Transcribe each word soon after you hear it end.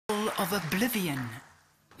of Oblivion,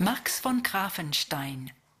 Max von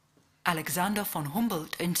Grafenstein, Alexander von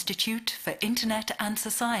Humboldt Institute for Internet and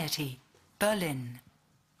Society, Berlin.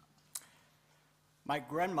 My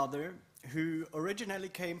grandmother, who originally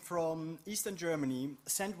came from Eastern Germany,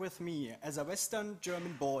 sent with me as a Western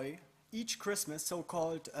German boy each Christmas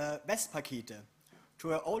so-called Westpakete to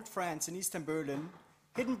her old friends in Eastern Berlin,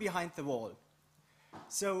 hidden behind the wall.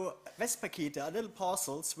 So Westpakete are little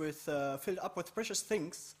parcels filled up with precious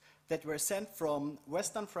things that were sent from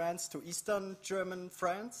Western France to Eastern German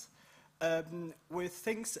France, with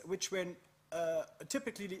things which were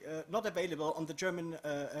typically not available on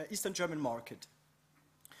the Eastern German market.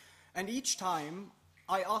 And each time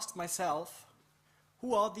I asked myself,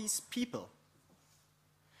 who are these people?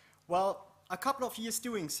 Well, a couple of years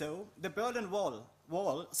doing so, the Berlin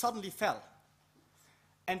Wall suddenly fell.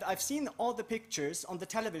 And I've seen all the pictures on the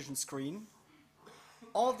television screen,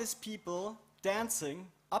 all these people dancing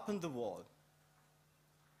up on the wall.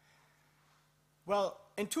 Well,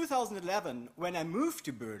 in 2011, when I moved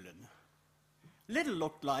to Berlin, little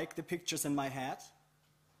looked like the pictures in my head.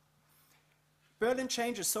 Berlin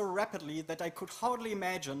changes so rapidly that I could hardly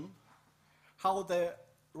imagine how the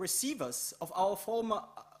receivers of our former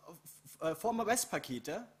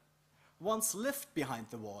Westpakete once lived behind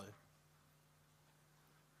the wall.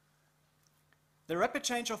 The rapid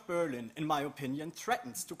change of Berlin, in my opinion,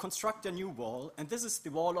 threatens to construct a new wall, and this is the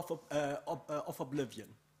wall of Oblivion.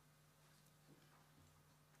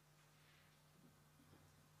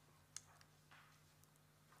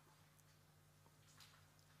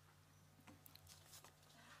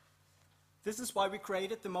 This is why we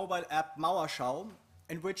created the mobile app Mauerschau,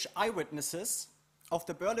 in which eyewitnesses of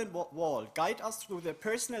the Berlin Wall guide us through their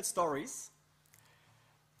personal stories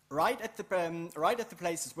right at the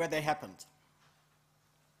places where they happened.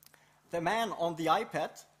 The man on the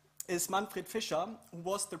iPad is Manfred Fischer, who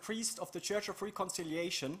was the priest of the Church of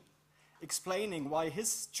Reconciliation, explaining why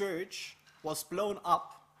his church was blown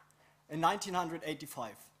up in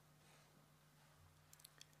 1985.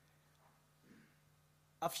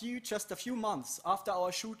 Just a few months after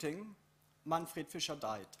our shooting, Manfred Fischer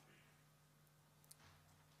died.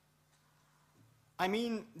 I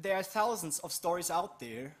mean, there are thousands of stories out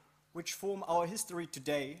there which form our history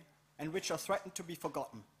today and which are threatened to be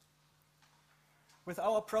forgotten. With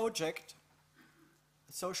our project,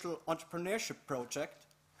 the Social Entrepreneurship Project,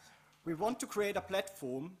 we want to create a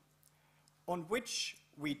platform on which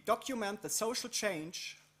we document the social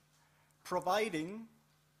change, providing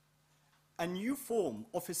a new form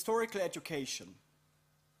of historical education.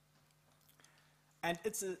 And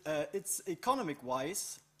it's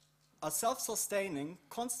economic-wise a self-sustaining,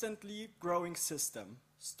 constantly growing system,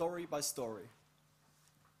 story by story.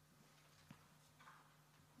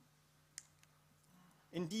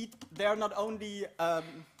 Indeed, there are not only,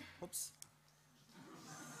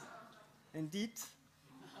 Indeed,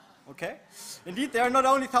 there are not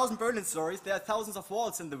only 1,000 Berlin stories, there are thousands of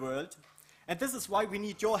walls in the world. And this is why we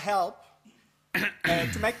need your help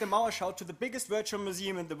to make the Mauerschau to the biggest virtual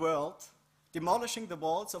museum in the world, demolishing the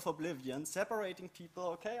walls of Oblivion, separating people.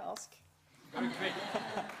 Okay, ask. Very quick.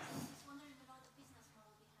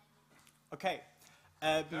 Okay.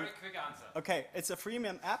 Very quick answer. Okay, it's a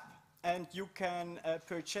freemium app, and you can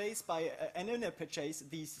purchase by an in-app purchase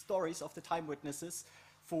these stories of the time witnesses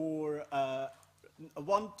for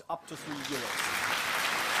 1 up to 3 euros.